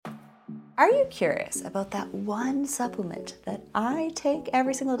Are you curious about that one supplement that I take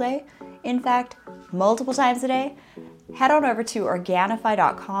every single day? In fact, multiple times a day? Head on over to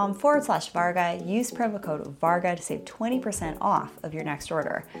Organifi.com/Varga. Use promo code Varga to save 20% off of your next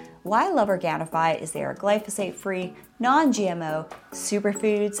order. Why I love Organifi is they are glyphosate-free, non-GMO,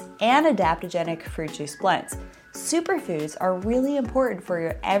 superfoods, and adaptogenic fruit juice blends. Superfoods are really important for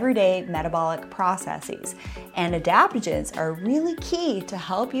your everyday metabolic processes, and adaptogens are really key to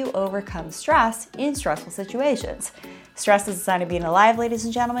help you overcome stress in stressful situations. Stress is a sign of being alive, ladies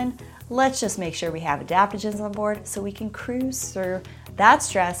and gentlemen. Let's just make sure we have adaptogens on board so we can cruise through that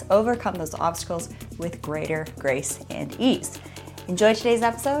stress, overcome those obstacles with greater grace and ease. Enjoy today's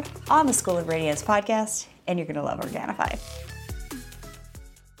episode on the School of Radiance podcast, and you're going to love Organifi.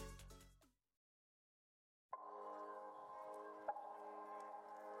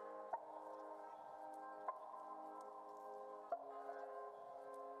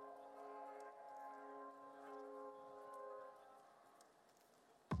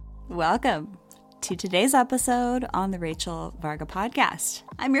 Welcome to today's episode on the Rachel Varga podcast.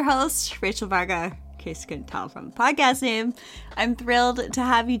 I'm your host, Rachel Varga, in case you couldn't tell from the podcast name. I'm thrilled to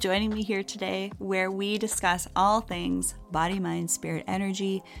have you joining me here today, where we discuss all things body, mind, spirit,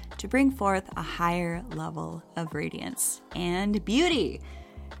 energy to bring forth a higher level of radiance and beauty.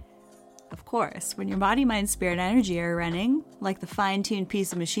 Of course, when your body, mind, spirit, energy are running like the fine-tuned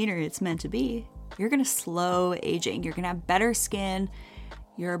piece of machinery it's meant to be, you're going to slow aging. You're going to have better skin.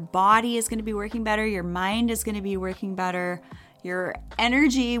 Your body is going to be working better. Your mind is going to be working better. Your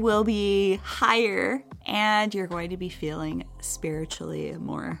energy will be higher, and you're going to be feeling spiritually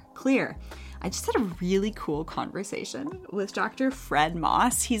more clear. I just had a really cool conversation with Dr. Fred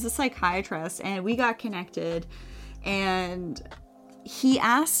Moss. He's a psychiatrist, and we got connected, and he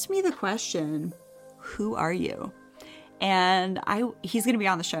asked me the question, who are you? And he's going to be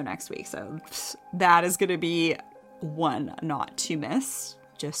on the show next week, so that is going to be one not to miss.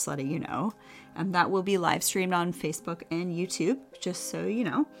 Just letting you know. And that will be live streamed on Facebook and YouTube, just so you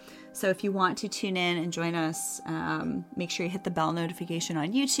know. So if you want to tune in and join us, make sure you hit the bell notification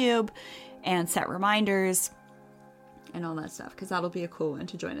on YouTube and set reminders and all that stuff, because that'll be a cool one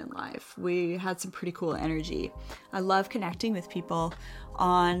to join in live. We had some pretty cool energy. I love connecting with people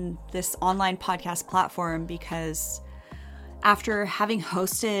on this online podcast platform, because after having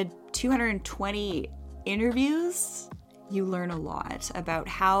hosted 220 interviews, you learn a lot about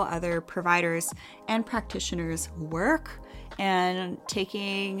how other providers and practitioners work, and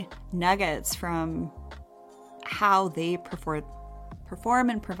taking nuggets from how they perform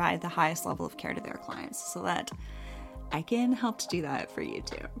and provide the highest level of care to their clients, so that I can help to do that for you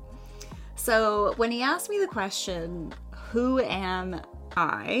too. So when he asked me the question, who am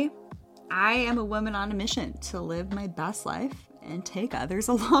I am a woman on a mission to live my best life and take others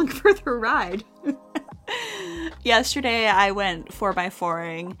along for the ride. Yesterday I went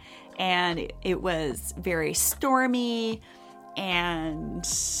 4x4ing, and it was very stormy, and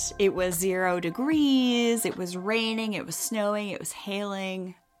it was 0 degrees, it was raining, it was snowing, it was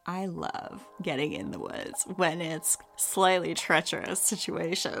hailing. I love getting in the woods when it's slightly treacherous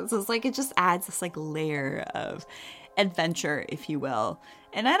situations. It's like it just adds this like layer of adventure, if you will.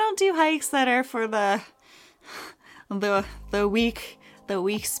 And I don't do hikes that are for the weak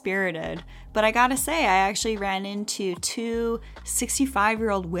spirited. But I gotta say, I actually ran into two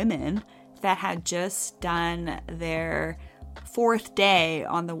 65-year-old women that had just done their 4th day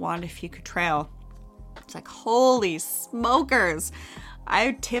on the Juan de Fuca Trail. It's like, holy smokers.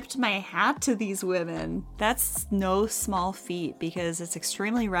 I tipped my hat to these women. That's no small feat, because it's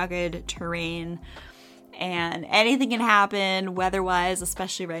extremely rugged terrain, and anything can happen weather-wise,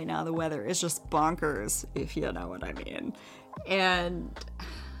 especially right now. The weather is just bonkers, if you know what I mean. And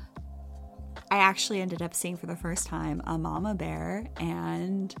I actually ended up seeing for the first time a mama bear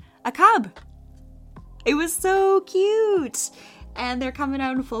and a cub. It was so cute. And they're coming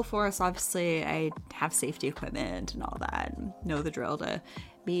out in full force. Obviously, I have safety equipment and all that. And know the drill to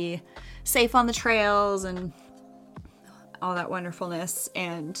be safe on the trails and all that wonderfulness.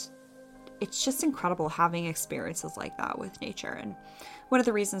 And it's just incredible having experiences like that with nature. And one of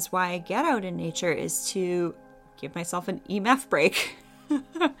the reasons why I get out in nature is to give myself an EMF break.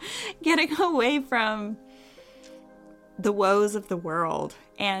 Getting away from the woes of the world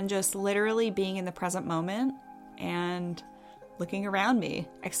and just literally being in the present moment and looking around me,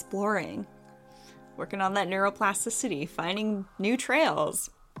 exploring, working on that neuroplasticity, finding new trails.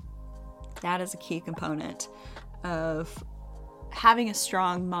 That is a key component of having a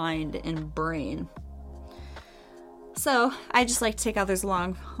strong mind and brain. So I just like to take others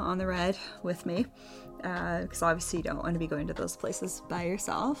along on the ride with me. because obviously you don't want to be going to those places by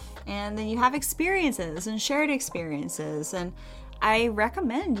yourself. And then you have experiences and shared experiences. And I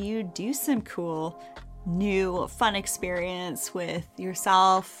recommend you do some cool, new, fun experience with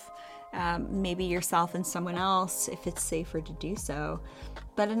yourself, maybe yourself and someone else if it's safer to do so.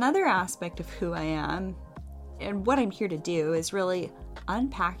 But another aspect of who I am and what I'm here to do is really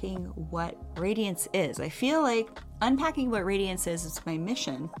unpacking what radiance is. I feel like unpacking what radiance is my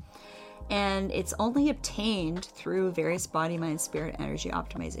mission. And it's only obtained through various body, mind, spirit, energy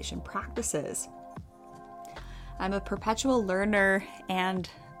optimization practices. I'm a perpetual learner and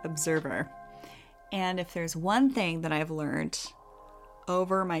observer. And if there's one thing that I've learned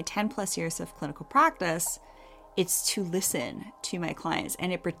over my 10 plus years of clinical practice, it's to listen to my clients,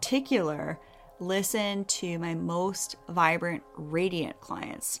 and in particular, listen to my most vibrant, radiant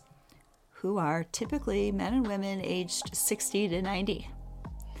clients, who are typically men and women aged 60 to 90.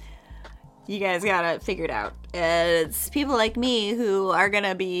 You guys got it figured out. It's people like me who are going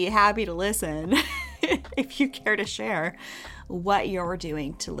to be happy to listen if you care to share what you're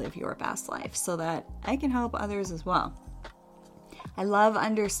doing to live your best life so that I can help others as well. I love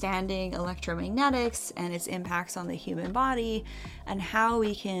understanding electromagnetics and its impacts on the human body and how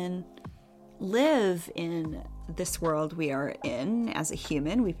we can live in this world we are in as a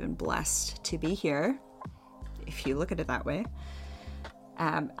human. We've been blessed to be here, if you look at it that way.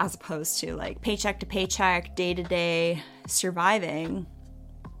 As opposed to like paycheck to paycheck, day to day surviving.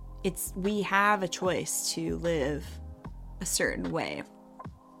 We have a choice to live a certain way.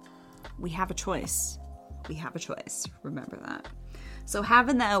 We have a choice. We have a choice. Remember that. So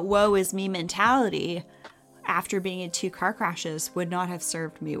having that woe is me mentality after being in 2 car crashes would not have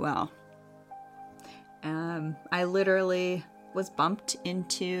served me well. I literally was bumped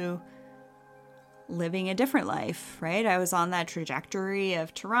into living a different life, right? I was on that trajectory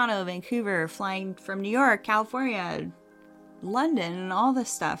of Toronto, Vancouver, flying from New York, California, London, and all this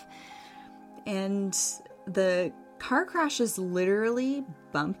stuff. And the car crashes literally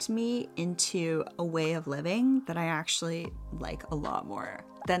bumped me into a way of living that I actually like a lot more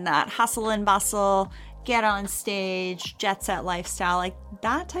than that hustle and bustle, get on stage, jet set lifestyle. Like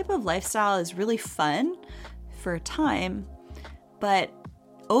that type of lifestyle is really fun for a time, but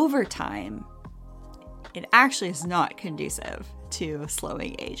over time, it actually is not conducive to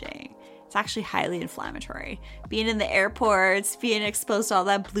slowing aging. It's actually highly inflammatory. Being in the airports, being exposed to all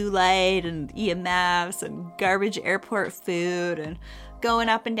that blue light and EMFs and garbage airport food and going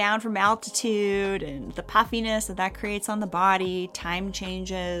up and down from altitude and the puffiness that creates on the body, time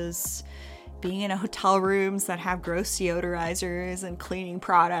changes, being in hotel rooms that have gross deodorizers and cleaning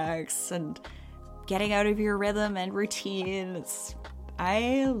products and getting out of your rhythm and routine.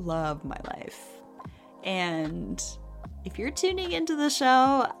 I love my life. And if you're tuning into the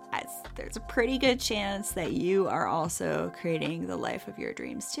show, there's a pretty good chance that you are also creating the life of your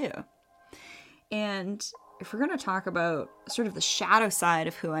dreams too. And if we're going to talk about sort of the shadow side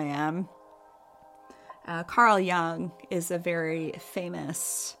of who I am, Carl Jung is a very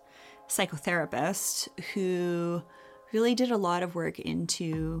famous psychotherapist who really did a lot of work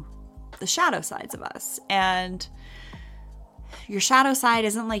into the shadow sides of us. And your shadow side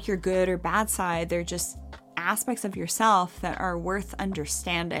isn't like your good or bad side. They're just aspects of yourself that are worth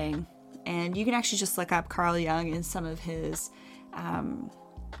understanding. And you can actually just look up Carl Jung and some of his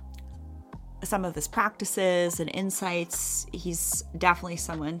practices and insights. He's definitely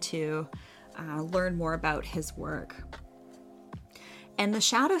someone to learn more about his work. And the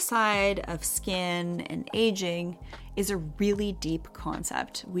shadow side of skin and aging is a really deep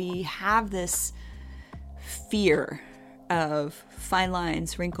concept. We have this fear of fine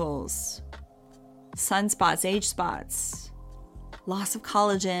lines, wrinkles, sunspots, age spots, loss of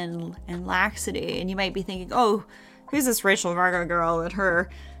collagen, and laxity. And you might be thinking, oh, who's this Rachel Varga girl in her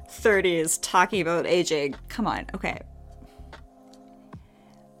 30s talking about aging? Come on, okay.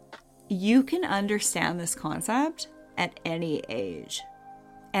 You can understand this concept at any age.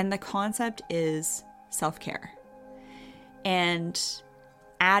 And the concept is self-care. And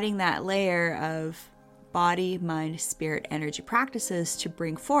adding that layer of body, mind, spirit, energy practices to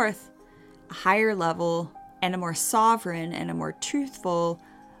bring forth a higher level and a more sovereign and a more truthful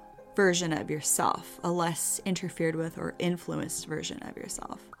version of yourself, a less interfered with or influenced version of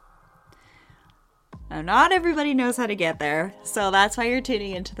yourself. Now, not everybody knows how to get there, so that's why you're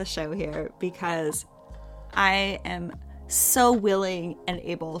tuning into the show here, because I am so willing and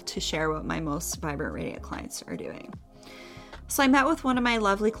able to share what my most vibrant radiant clients are doing. So I met with one of my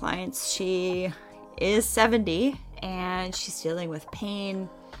lovely clients. She is 70 and she's dealing with pain.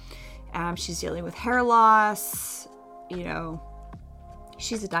 She's dealing with hair loss.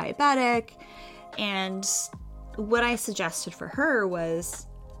 She's a diabetic And what I suggested for her was,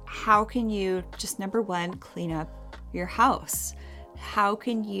 how can you just, number one, clean up your house? How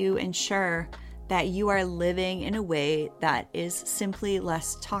can you ensure that you are living in a way that is simply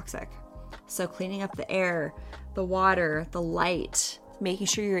less toxic? So cleaning up the air, the water, the light, making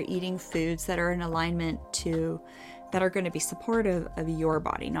sure you're eating foods that are in alignment that are going to be supportive of your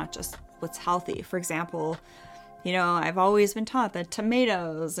body, not just what's healthy. For example, I've always been taught that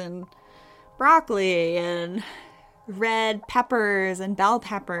tomatoes and broccoli and red peppers and bell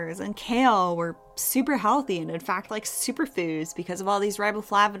peppers and kale were super healthy and in fact like superfoods because of all these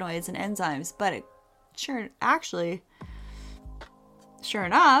riboflavonoids and enzymes. But sure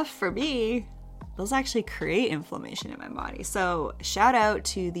enough, for me, those actually create inflammation in my body. So shout out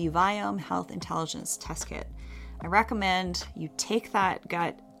to the Viome Health Intelligence Test Kit. I recommend you take that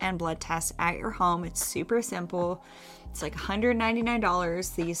gut and blood test at your home. It's super simple. It's like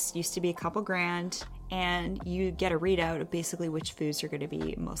 $199. These used to be a couple grand, and you get a readout of basically which foods are going to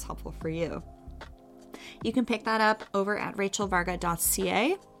be most helpful for you. You can pick that up over at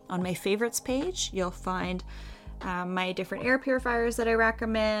rachelvarga.ca. On my favorites page, you'll find my different air purifiers that I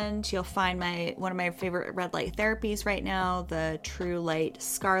recommend. You'll find one of my favorite red light therapies right now, the True Light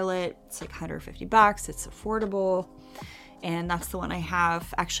Scarlet. It's like $150. It's affordable. And that's the one I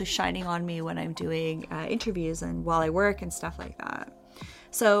have actually shining on me when I'm doing interviews and while I work and stuff like that.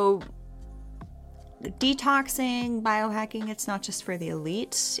 So detoxing, biohacking, it's not just for the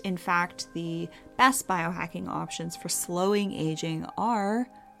elite. In fact, the best biohacking options for slowing aging are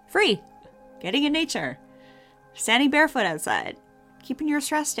free. Getting in nature, standing barefoot outside, keeping your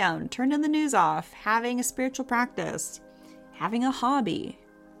stress down, turning the news off, having a spiritual practice, having a hobby,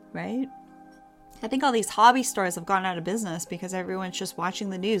 right? I think all these hobby stores have gone out of business because everyone's just watching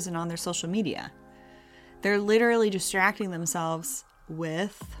the news and on their social media. They're literally distracting themselves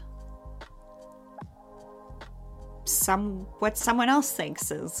with what someone else thinks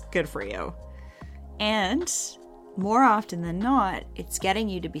is good for you. And more often than not, it's getting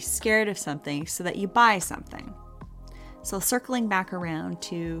you to be scared of something so that you buy something. So circling back around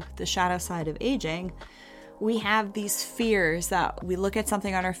to the shadow side of aging, we have these fears that we look at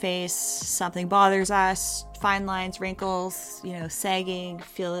something on our face, something bothers us, fine lines, wrinkles, sagging,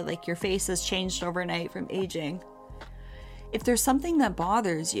 feel like your face has changed overnight from aging. If there's something that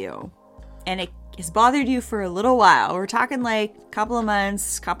bothers you and it has bothered you for a little while, we're talking like a couple of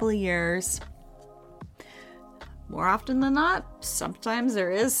months, couple of years, more often than not, sometimes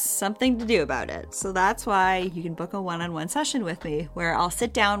there is something to do about it. So that's why you can book a one-on-one session with me where I'll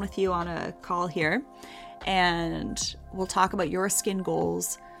sit down with you on a call here and we'll talk about your skin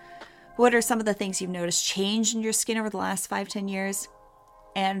goals. What are some of the things you've noticed change in your skin over the last 5-10 years?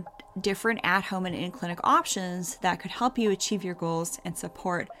 And different at-home and in-clinic options that could help you achieve your goals and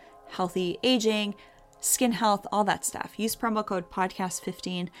support healthy aging, skin health, all that stuff. Use promo code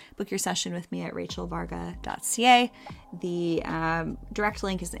podcast15. Book your session with me at rachelvarga.ca. The direct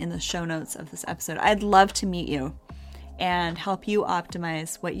link is in the show notes of this episode. I'd love to meet you and help you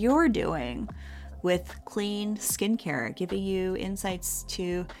optimize what you're doing with clean skincare, giving you insights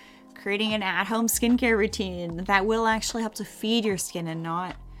to creating an at-home skincare routine that will actually help to feed your skin and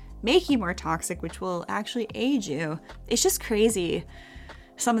not make you more toxic, which will actually age you. It's just crazy.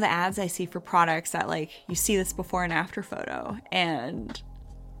 Some of the ads I see for products that you see this before and after photo, and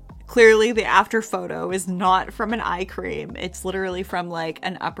clearly the after photo is not from an eye cream. It's literally from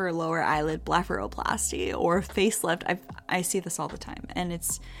an upper lower eyelid blepharoplasty or facelift. I see this all the time, and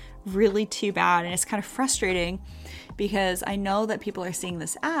it's really too bad. And it's kind of frustrating because I know that people are seeing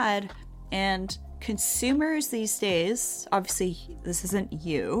this ad, and consumers these days, obviously this isn't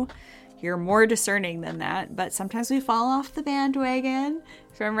you, you're more discerning than that, but sometimes we fall off the bandwagon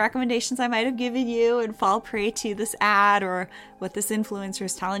from recommendations I might have given you and fall prey to this ad or what this influencer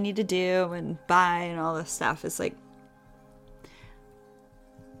is telling you to do and buy and all this stuff. It's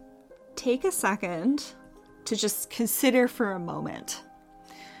take a second to just consider for a moment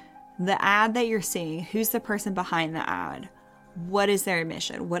the ad that you're seeing. Who's the person behind the ad? What is their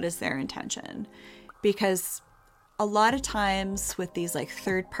mission? What is their intention? Because a lot of times with these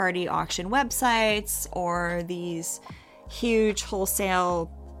third-party auction websites or these huge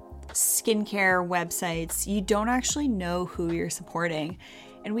wholesale skincare websites, you don't actually know who you're supporting.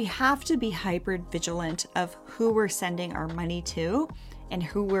 And we have to be hyper vigilant of who we're sending our money to and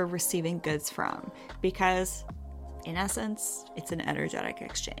who we're receiving goods from, because in essence, it's an energetic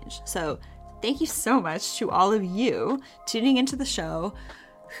exchange. So thank you so much to all of you tuning into the show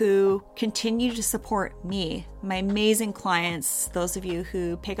who continue to support me, my amazing clients, those of you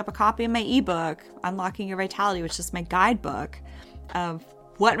who pick up a copy of my ebook, Unlocking Your Vitality, which is my guidebook of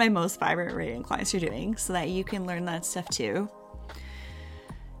what my most vibrant radiant clients are doing so that you can learn that stuff too.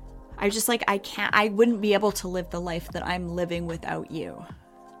 I just like, I wouldn't be able to live the life that I'm living without you.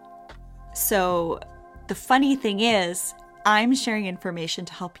 So the funny thing is, I'm sharing information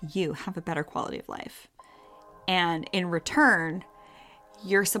to help you have a better quality of life. And in return,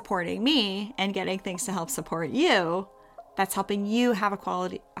 you're supporting me and getting things to help support you. That's helping you have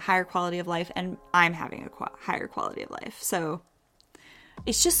a higher quality of life, and I'm having a higher quality of life. So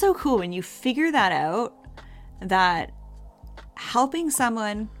it's just so cool when you figure that out, that helping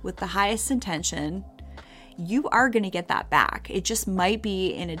someone with the highest intention, you are going to get that back. It just might be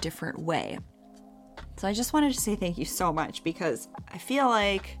in a different way. So I just wanted to say thank you so much, because I feel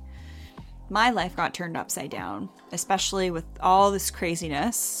like my life got turned upside down, especially with all this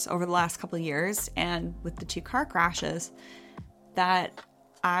craziness over the last couple of years and with the 2 car crashes, that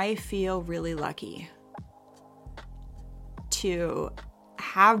I feel really lucky to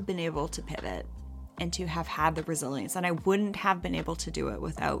have been able to pivot and to have had the resilience. And I wouldn't have been able to do it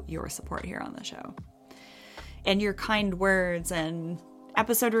without your support here on the show. And your kind words and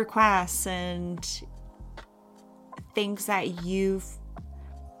episode requests and things that you've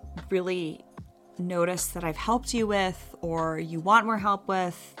really noticed that I've helped you with, or you want more help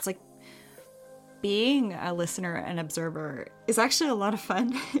with. It's like being a listener and observer is actually a lot of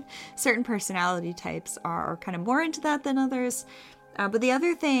fun. Certain personality types are kind of more into that than others. But the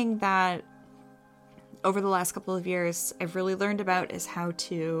other thing that over the last couple of years I've really learned about is how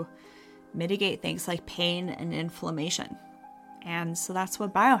to mitigate things like pain and inflammation. And so that's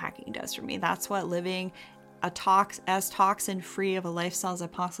what biohacking does for me. That's what living as toxin-free of a lifestyle as I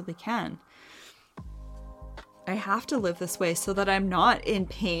possibly can. I have to live this way so that I'm not in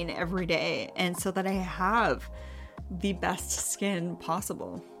pain every day, and so that I have the best skin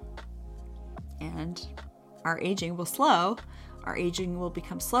possible. And our aging will slow. Our aging will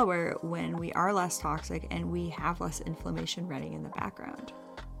become slower when we are less toxic and we have less inflammation running in the background.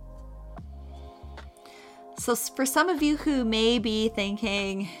 So for some of you who may be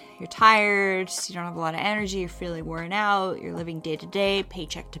thinking you're tired, you don't have a lot of energy, you're feeling worn out, you're living day to day,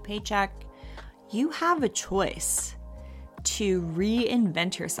 paycheck to paycheck, you have a choice to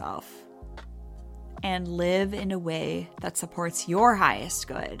reinvent yourself and live in a way that supports your highest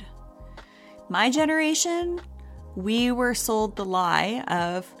good. My generation, we were sold the lie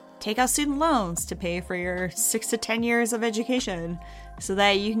of take out student loans to pay for your 6 to 10 years of education so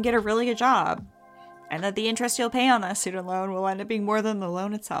that you can get a really good job, and that the interest you'll pay on that student loan will end up being more than the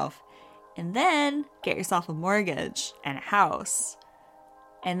loan itself. And then get yourself a mortgage and a house.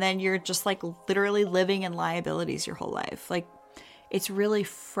 And then you're just like literally living in liabilities your whole life. Like, it's really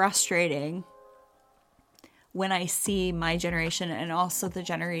frustrating when I see my generation and also the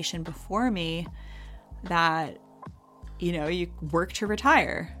generation before me that, you know, you work to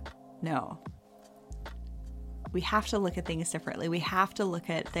retire. No. We have to look at things differently. We have to look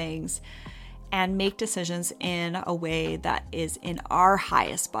at things and make decisions in a way that is in our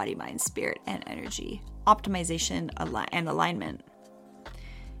highest body, mind, spirit, and energy. Optimization and alignment.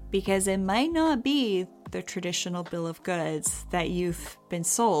 Because it might not be the traditional bill of goods that you've been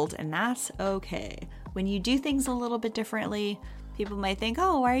sold, and that's okay. When you do things a little bit differently, people might think,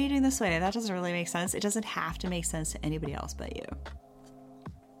 oh, why are you doing this way? That doesn't really make sense. It doesn't have to make sense to anybody else but you.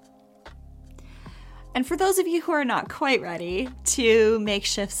 And for those of you who are not quite ready to make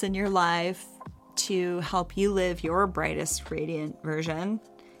shifts in your life to help you live your brightest, radiant version,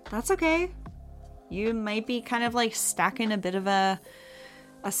 that's okay. You might be kind of like stuck in a bit of a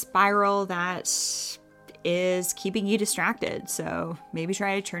spiral that is keeping you distracted. So maybe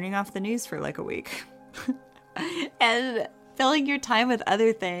try turning off the news for like a week and filling your time with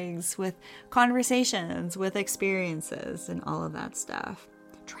other things, with conversations, with experiences, and all of that stuff.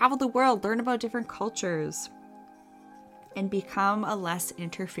 Travel the world, learn about different cultures, and become a less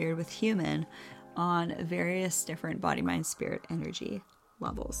interfered with human on various different body, mind, spirit, energy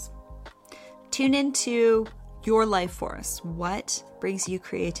levels. Tune into your life force. What brings you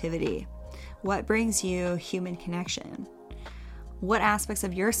creativity? What brings you human connection? What aspects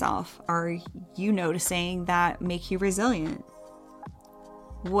of yourself are you noticing that make you resilient?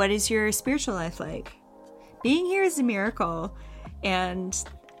 What is your spiritual life like? Being here is a miracle, and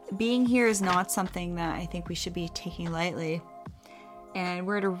being here is not something that I think we should be taking lightly. And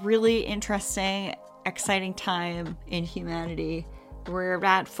we're at a really interesting, exciting time in humanity. We're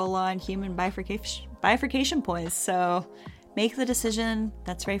at full-on human bifurcation points, so make the decision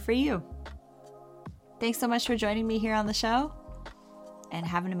that's right for you. Thanks so much for joining me here on the show, and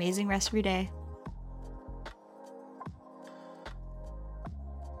have an amazing rest of your day.